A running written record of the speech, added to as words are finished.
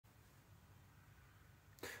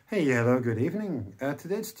Hey, hello, good evening.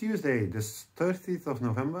 Today it's Tuesday, the 30th of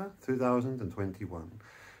November, 2021.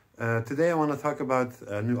 Today I want to talk about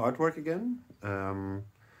new artwork again.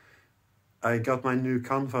 I got my new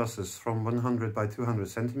canvases from 100 by 200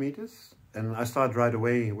 centimeters, and I start right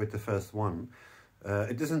away with the first one.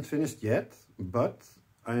 It isn't finished yet, but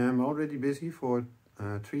I am already busy for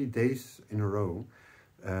 3 days in a row,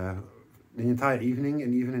 the entire evening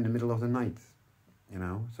and even in the middle of the night, you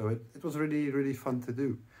know. So it was really fun to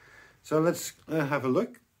do. So let's have a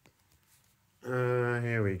look.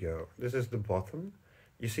 Here we go. This is the bottom.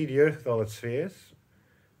 You see the Earth with all its spheres.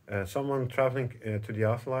 Someone traveling to the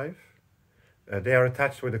afterlife. They are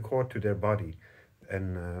attached with a cord to their body,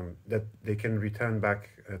 and that they can return back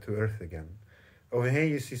to Earth again. Over here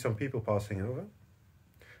you see some people passing over.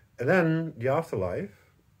 And then the afterlife,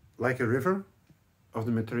 like a river of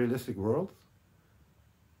the materialistic world,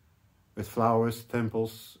 with flowers,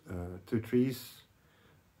 temples, 2 trees,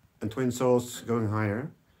 and twin souls going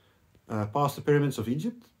higher, past the pyramids of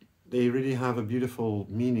Egypt. They really have a beautiful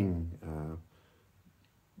meaning,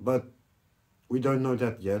 but we don't know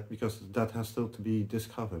that yet because that has still to be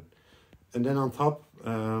discovered. And then on top,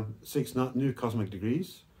 6 new cosmic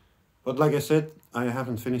degrees. But like I said, I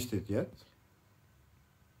haven't finished it yet.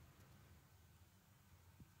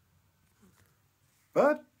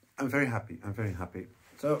 But I'm very happy,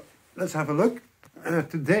 So let's have a look.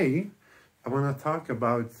 Today, I want to talk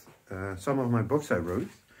about some of my books I wrote.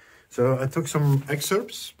 So I took some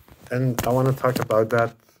excerpts and I want to talk about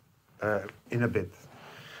that in a bit.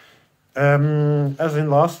 As in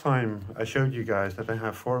last time, I showed you guys that I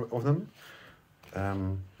have 4 of them.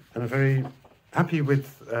 And I'm very happy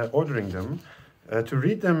with ordering them. To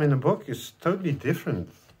read them in a book is totally different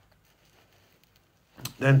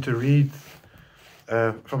than to read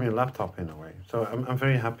from your laptop in a way. So I'm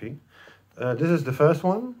very happy. This is the first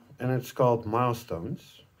one, and it's called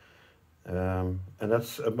Milestones. And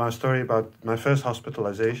that's my story about my first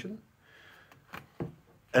hospitalization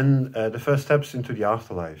and the first steps into the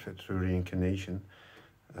afterlife through reincarnation.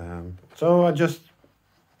 So I just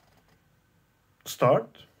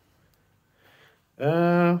start.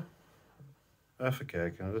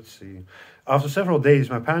 Let's see. After several days,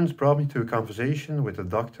 my parents brought me to a conversation with a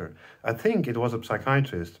doctor. I think it was a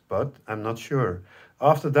psychiatrist, but I'm not sure.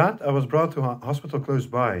 After that, I was brought to a hospital close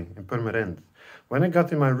by in Purmerend. When I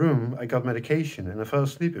got in my room, I got medication and I fell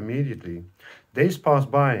asleep immediately. Days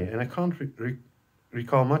passed by and I can't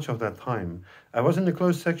recall much of that time. I was in the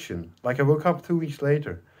closed section, like I woke up 2 weeks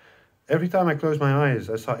later. Every time I closed my eyes,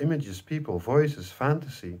 I saw images, people, voices,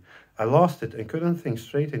 fantasy. I lost it and couldn't think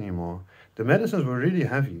straight anymore. The medicines were really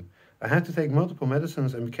heavy. I had to take multiple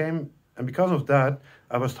medicines and because of that,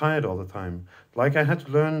 I was tired all the time. Like I had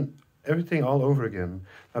to learn everything all over again.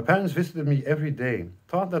 My parents visited me every day.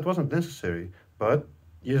 Thought that wasn't necessary, but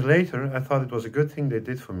years later, I thought it was a good thing they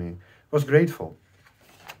did for me. Was grateful.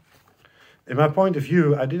 In my point of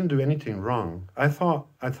view, I didn't do anything wrong. I thought.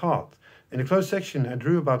 In the closed section, I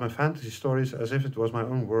drew about my fantasy stories as if it was my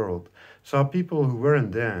own world. Saw people who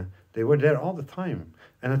weren't there. They were there all the time.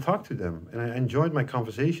 And I talked to them, and I enjoyed my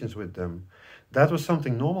conversations with them. That was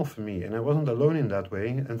something normal for me, and I wasn't alone in that way,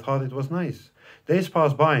 and thought it was nice. Days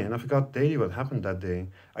passed by, and I forgot daily what happened that day.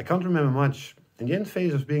 I can't remember much. In the end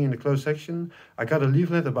phase of being in the closed section, I got a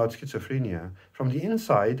leaflet about schizophrenia. From the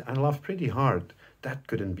inside, I laughed pretty hard. That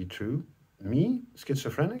couldn't be true. Me?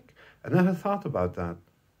 Schizophrenic? I never thought about that.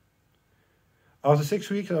 After 6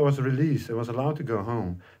 weeks, I was released and was allowed to go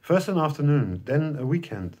home. First an afternoon, then a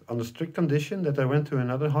weekend, on the strict condition that I went to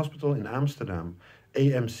another hospital in Amsterdam,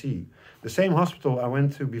 AMC, the same hospital I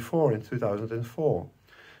went to before in 2004.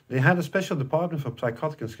 They had a special department for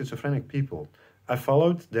psychotic and schizophrenic people. I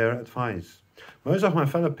followed their advice. Most of my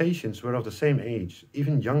fellow patients were of the same age,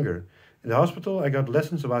 even younger. In the hospital, I got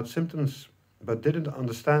lessons about symptoms, but didn't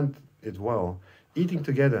understand it well. Eating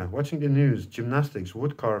together, watching the news, gymnastics,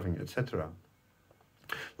 wood carving, etc.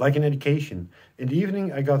 Like in education, in the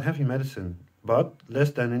evening I got heavy medicine, but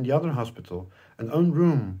less than in the other hospital. An own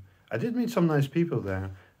room. I did meet some nice people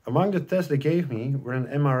there. Among the tests they gave me were an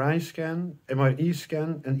MRI scan, and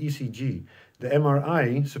ECG. The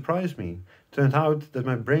MRI surprised me. Turned out that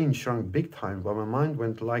my brain shrunk big time while my mind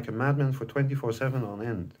went like a madman for 24/7 on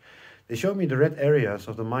end. They showed me the red areas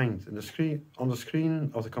of the mind and on the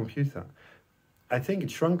screen of the computer. I think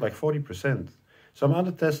it shrunk like 40%. Some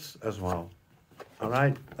other tests as well. All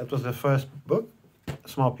right, that was the first book, a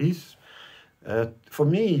small piece. For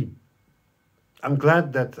me, I'm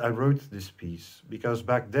glad that I wrote this piece because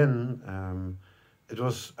back then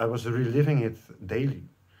I was reliving it daily.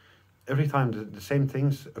 Every time the same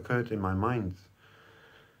things occurred in my mind.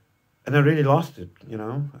 And I really lost it, you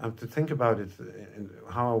know. I have to think about it,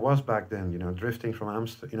 how I was back then, you know, drifting from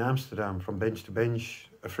in Amsterdam, from bench to bench,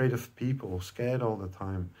 afraid of people, scared all the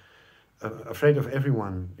time, afraid of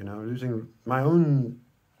everyone, you know, losing my own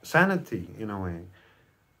sanity in a way.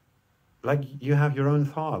 Like you have your own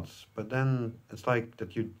thoughts, but then it's like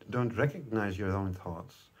that you don't recognize your own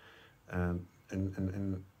thoughts, and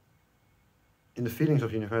in the feelings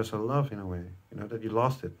of universal love in a way, you know, that you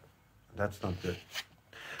lost it. That's not good.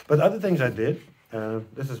 But other things I did,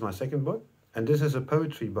 this is my second book, and this is a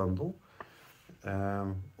poetry bundle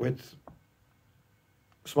with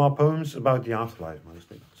small poems about the afterlife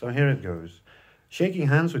mostly. So here it goes. Shaking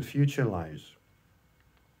hands with future lives.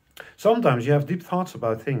 Sometimes you have deep thoughts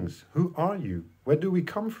about things. Who are you? Where do we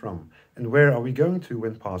come from? And where are we going to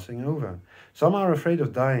when passing over? Some are afraid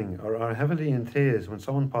of dying or are heavily in tears when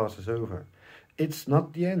someone passes over. It's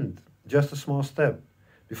not the end, just a small step.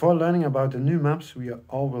 Before learning about the new maps we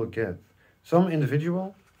all will get. Some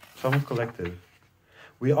individual, some collective.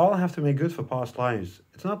 We all have to make good for past lives.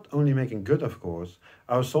 It's not only making good, of course.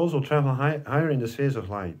 Our souls will travel higher in the spheres of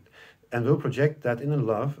light and will project that inner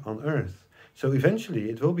love on earth. So eventually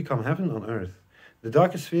it will become heaven on earth. The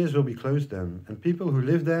darkest spheres will be closed then, and people who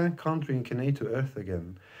live there can't reincarnate to earth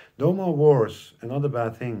again. No more wars and other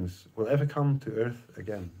bad things will ever come to earth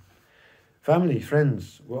again. Family,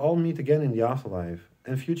 friends, will all meet again in the afterlife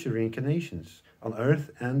and future reincarnations, on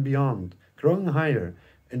earth and beyond, growing higher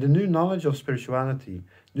in the new knowledge of spirituality,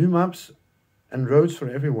 new maps and roads for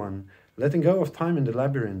everyone, letting go of time in the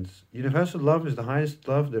labyrinths. Universal love is the highest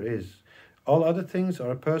love there is. All other things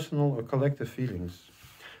are personal or collective feelings,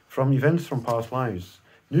 from events from past lives.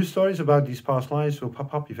 New stories about these past lives will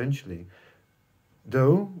pop up eventually,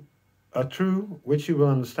 though are true, which you will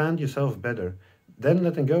understand yourself better. Then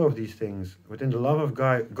letting go of these things within the love of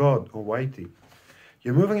God Almighty.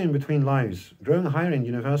 You're moving in between lives, growing higher in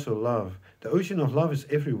universal love. The ocean of love is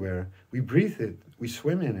everywhere. We breathe it, we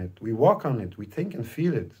swim in it, we walk on it, we think and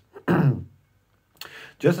feel it.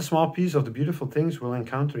 Just a small piece of the beautiful things we'll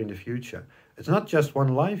encounter in the future. It's not just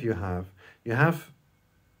one life you have.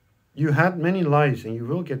 You had many lives and you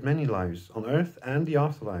will get many lives on earth and the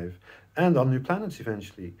afterlife and on new planets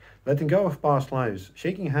eventually. Letting go of past lives,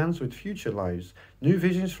 shaking hands with future lives, new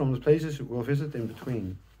visions from the places we'll visit in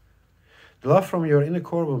between. The love from your inner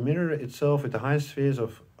core will mirror itself with the highest spheres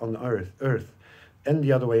on earth, and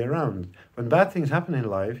the other way around. When bad things happen in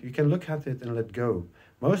life, you can look at it and let go.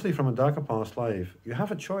 Mostly from a darker past life, you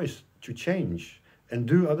have a choice to change and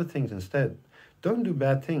do other things instead. Don't do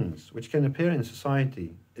bad things, which can appear in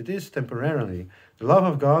society. It is temporarily. The love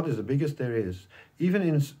of God is the biggest there is. Even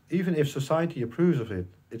if society approves of it,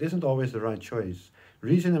 it isn't always the right choice.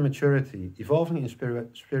 Reason and maturity, evolving in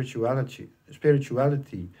spirituality,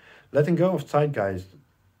 letting go of zeitgeist.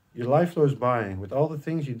 Your life flows by with all the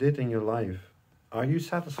things you did in your life. Are you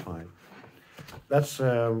satisfied? That's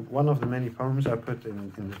one of the many poems I put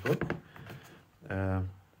in this book.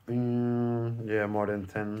 More than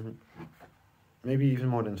 10, maybe even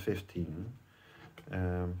more than 15.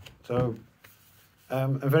 So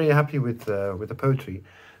I'm very happy with the poetry.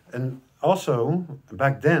 And also,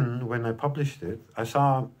 back then, when I published it, I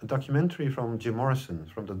saw a documentary from Jim Morrison,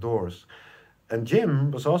 from The Doors. And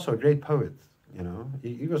Jim was also a great poet, you know.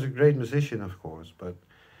 He was a great musician, of course, but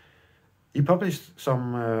he published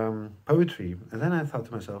some poetry. And then I thought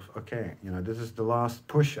to myself, okay, you know, this is the last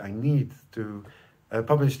push I need to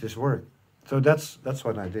publish this work. So that's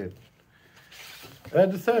what I did.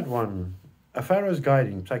 The third one, A Pharaoh's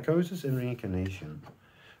Guiding, Psychosis and Reincarnation.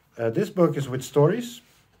 This book is with stories,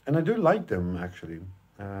 and I do like them, actually.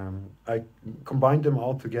 I combined them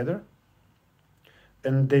all together,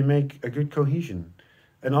 and they make a good cohesion.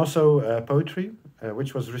 And also poetry,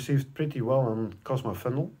 which was received pretty well on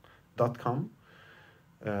cosmofunnel.com.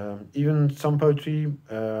 Even some poetry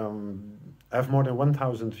have more than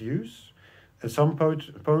 1,000 views. And some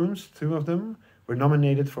poems, 2 of them, were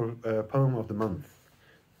nominated for Poem of the Month.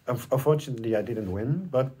 Unfortunately, I didn't win,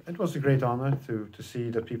 but it was a great honor to see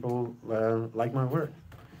that people like my work.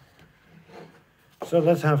 So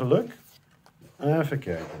let's have a look.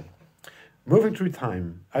 Okay. Moving through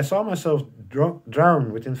time, I saw myself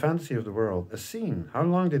drown within fantasy of the world. A scene, how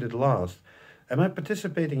long did it last? Am I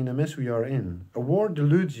participating in the mess we are in? A war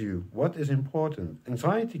deludes you. What is important?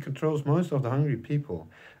 Anxiety controls most of the hungry people.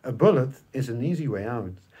 A bullet is an easy way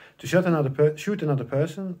out. To shoot another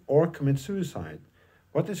person or commit suicide.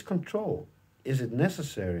 What is control? Is it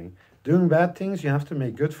necessary? Doing bad things you have to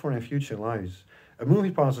make good for in future lives. A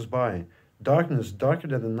movie passes by. Darkness darker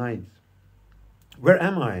than the night. Where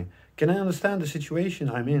am I? Can I understand the situation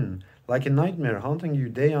I'm in? Like a nightmare haunting you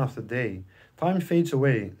day after day. Time fades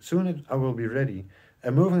away. Soon I will be ready.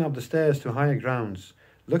 and moving up the stairs to higher grounds,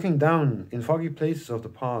 looking down in foggy places of the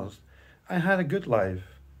past. I had a good life.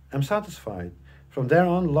 I'm satisfied. From there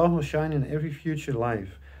on, love will shine in every future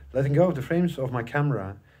life, letting go of the frames of my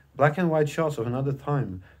camera, black and white shots of another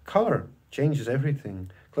time. Color changes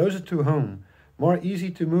everything, closer to home, more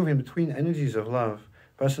easy to move in between energies of love.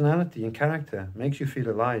 Personality and character makes you feel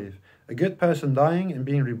alive, a good person dying and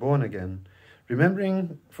being reborn again,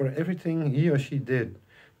 remembering for everything he or she did.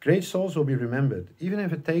 Great souls will be remembered, even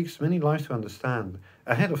if it takes many lives to understand,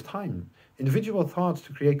 ahead of time. Individual thoughts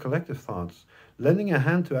to create collective thoughts, lending a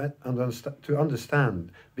hand to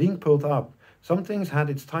understand, being pulled up. Some things had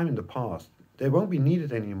its time in the past. They won't be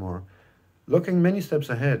needed anymore. Looking many steps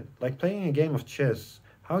ahead, like playing a game of chess.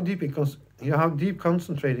 How deep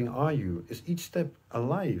concentrating are you? Is each step a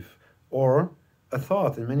life? Or a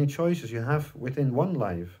thought in many choices you have within one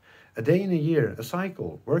life? A day in a year, a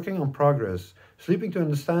cycle, working on progress, sleeping to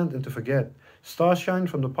understand and to forget. Stars shine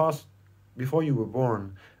from the past before you were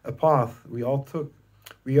born, a path we all took.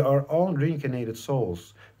 We are all reincarnated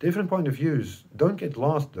souls. Different point of views. Don't get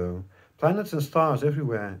lost though. Planets and stars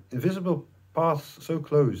everywhere. Invisible paths so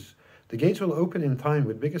close. The gates will open in time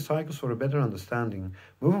with bigger cycles for a better understanding.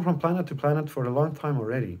 Moving from planet to planet for a long time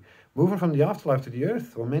already. Moving from the afterlife to the earth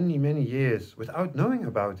for many, many years without knowing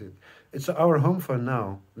about it. It's our home for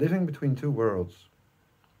now, living between two worlds.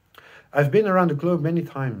 I've been around the globe many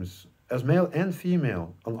times, as male and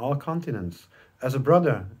female, on all continents, as a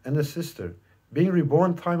brother and a sister, being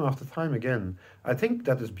reborn time after time again. I think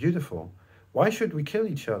that is beautiful. Why should we kill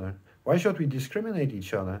each other? Why should we discriminate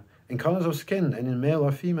each other in colors of skin and in male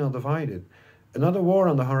or female divided? Another war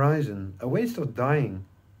on the horizon, a waste of dying,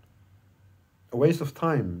 a waste of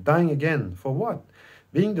time, dying again, for what?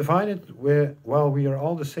 Being divided while we are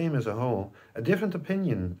all the same as a whole, a different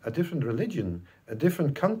opinion, a different religion, a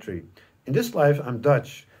different country. In this life I'm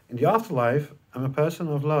Dutch, in the afterlife I'm a person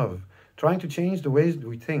of love, trying to change the ways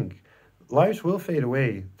we think. Lives will fade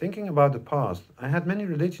away, thinking about the past. I had many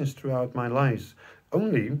religions throughout my lives,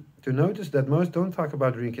 only to notice that most don't talk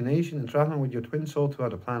about reincarnation and traveling with your twin soul to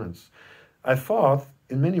other planets. I fought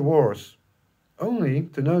in many wars, only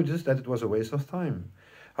to notice that it was a waste of time.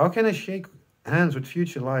 How can I shake hands with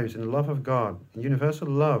future lives in the love of God, in universal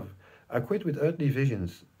love? I quit with earthly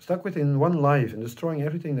visions, stuck within one life and destroying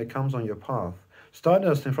everything that comes on your path.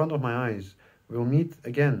 Stardust in front of my eyes. We'll meet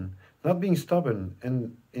again. Not being stubborn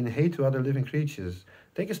and in hate to other living creatures.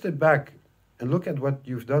 Take a step back and look at what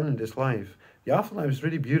you've done in this life. The afterlife is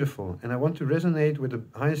really beautiful, and I want to resonate with the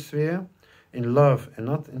highest sphere in love and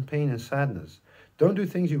not in pain and sadness. Don't do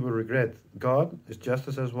things you will regret. God is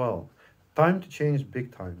justice as well. Time to change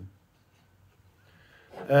big time.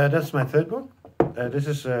 That's my third book. This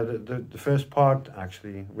is the first part,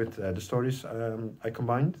 actually, with the stories I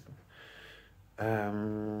combined.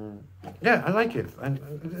 Yeah, I like it. And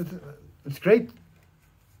it's great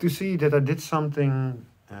to see that I did something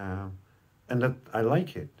and that I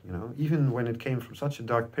like it, you know, even when it came from such a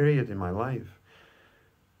dark period in my life.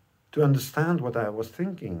 To understand what I was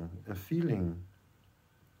thinking and feeling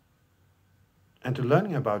and to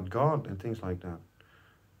learning about God and things like that.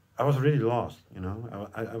 I was really lost, you know.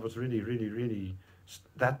 I was really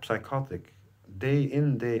that psychotic, day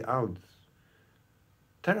in, day out.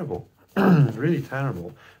 Terrible, really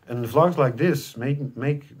terrible. And vlogs like this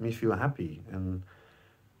make me feel happy, and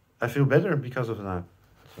I feel better because of that.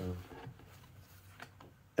 So,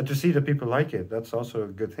 and to see that people like it, that's also a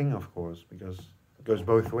good thing, of course, because it goes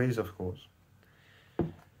both ways, of course.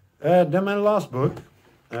 Then my last book,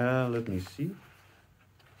 let me see.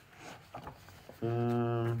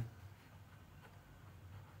 It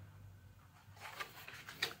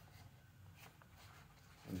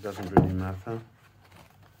doesn't really matter.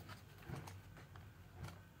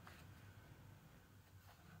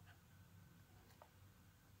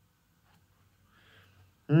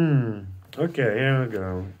 Okay, here we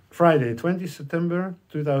go. Friday, 20 September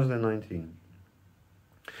 2019.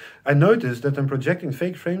 I noticed that I'm projecting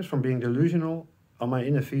fake frames from being delusional on my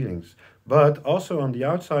inner feelings, but also on the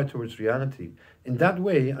outside towards reality. In that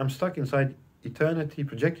way, I'm stuck inside eternity,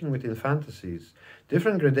 projecting within fantasies.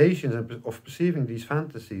 Different gradations of perceiving these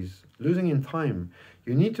fantasies, losing in time.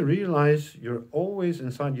 You need to realize you're always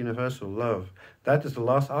inside universal love. That is the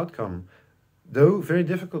last outcome. Though very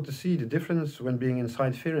difficult to see the difference when being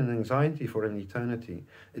inside fear and anxiety for an eternity.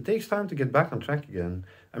 It takes time to get back on track again.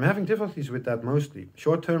 I'm having difficulties with that mostly,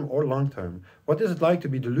 short-term or long-term. What is it like to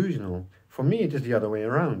be delusional? For me, it is the other way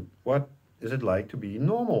around. What is it like to be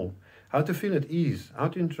normal? How to feel at ease, how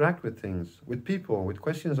to interact with things, with people, with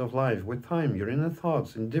questions of life, with time, your inner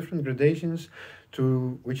thoughts in different gradations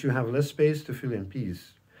to which you have less space to feel in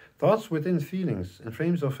peace. Thoughts within feelings and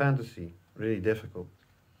frames of fantasy. really difficult.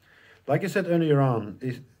 Like I said earlier on,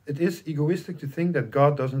 it is egoistic to think that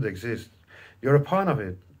God doesn't exist. You're a part of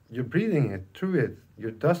it. You're breathing it, through it.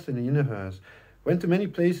 You're dust in the universe. Went to many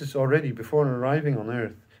places already before arriving on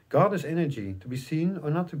Earth. God is energy, to be seen or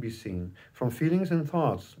not to be seen, from feelings and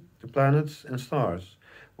thoughts to planets and stars.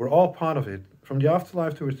 We're all part of it, from the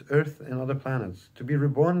afterlife towards Earth and other planets, to be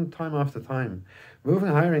reborn time after time, moving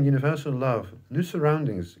higher in universal love, new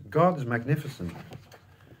surroundings. God is magnificent.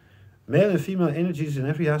 Male and female energies in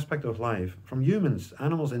every aspect of life, from humans,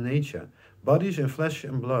 animals and nature, bodies and flesh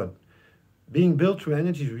and blood, being built through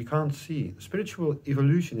energies we can't see. Spiritual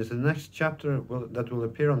evolution is the next chapter that will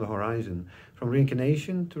appear on the horizon, from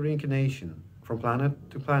reincarnation to reincarnation, from planet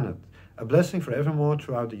to planet, a blessing forevermore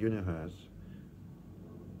throughout the universe.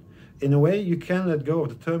 In a way, you can let go of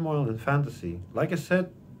the turmoil and fantasy. Like I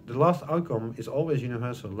said, the last outcome is always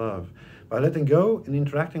universal love. By letting go and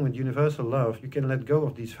interacting with universal love, you can let go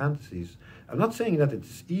of these fantasies. I'm not saying that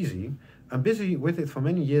it's easy. I'm busy with it for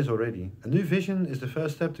many years already. A new vision is the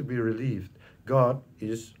first step to be relieved. God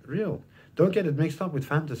is real. Don't get it mixed up with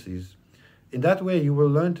fantasies. In that way, you will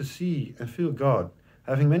learn to see and feel God.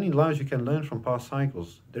 Having many lives, you can learn from past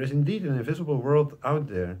cycles. There is indeed an invisible world out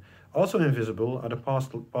there. Also invisible are the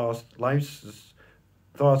past lives,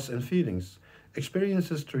 thoughts and feelings,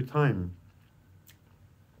 experiences through time.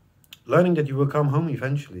 Learning that you will come home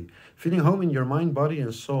eventually, feeling home in your mind, body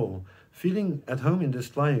and soul, feeling at home in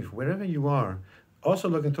this life, wherever you are, also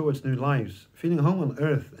looking towards new lives, feeling home on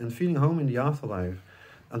earth and feeling home in the afterlife,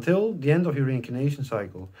 until the end of your reincarnation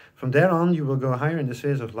cycle. From there on, you will go higher in the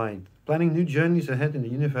spheres of light, planning new journeys ahead in the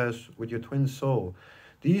universe with your twin soul.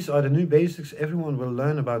 These are the new basics everyone will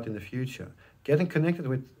learn about in the future. Getting connected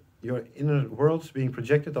with your inner worlds being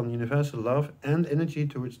projected on universal love and energy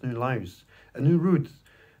towards new lives. A new route,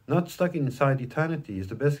 not stuck inside eternity, is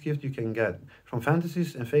the best gift you can get. From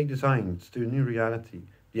fantasies and fake designs to a new reality.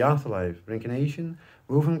 The afterlife, reincarnation,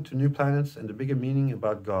 moving to new planets and the bigger meaning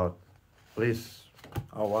about God. Bliss.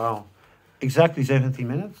 Oh wow. Exactly 17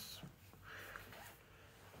 minutes.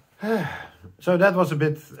 So that was a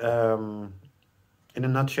bit, in a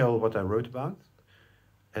nutshell, what I wrote about.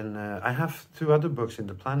 And I have 2 other books in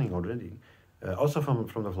the planning already. Also from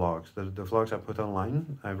the vlogs. The vlogs I put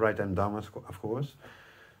online. I write them down, of course.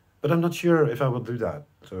 But I'm not sure if I will do that.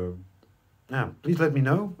 So, yeah, please let me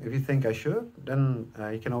know if you think I should. Then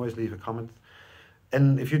you can always leave a comment.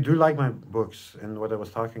 And if you do like my books and what I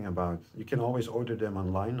was talking about, you can always order them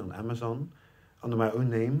online on Amazon under my own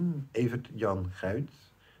name, Evert Jan Guit.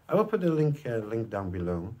 I will put a link down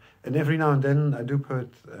below. And every now and then I do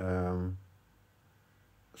put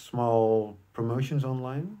small promotions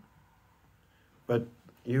online. But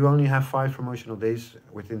you only have 5 promotional days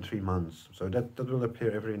within 3 months. So that will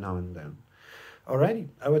appear every now and then. Alrighty,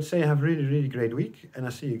 I would say have a really, really great week. And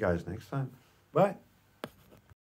I'll see you guys next time. Bye.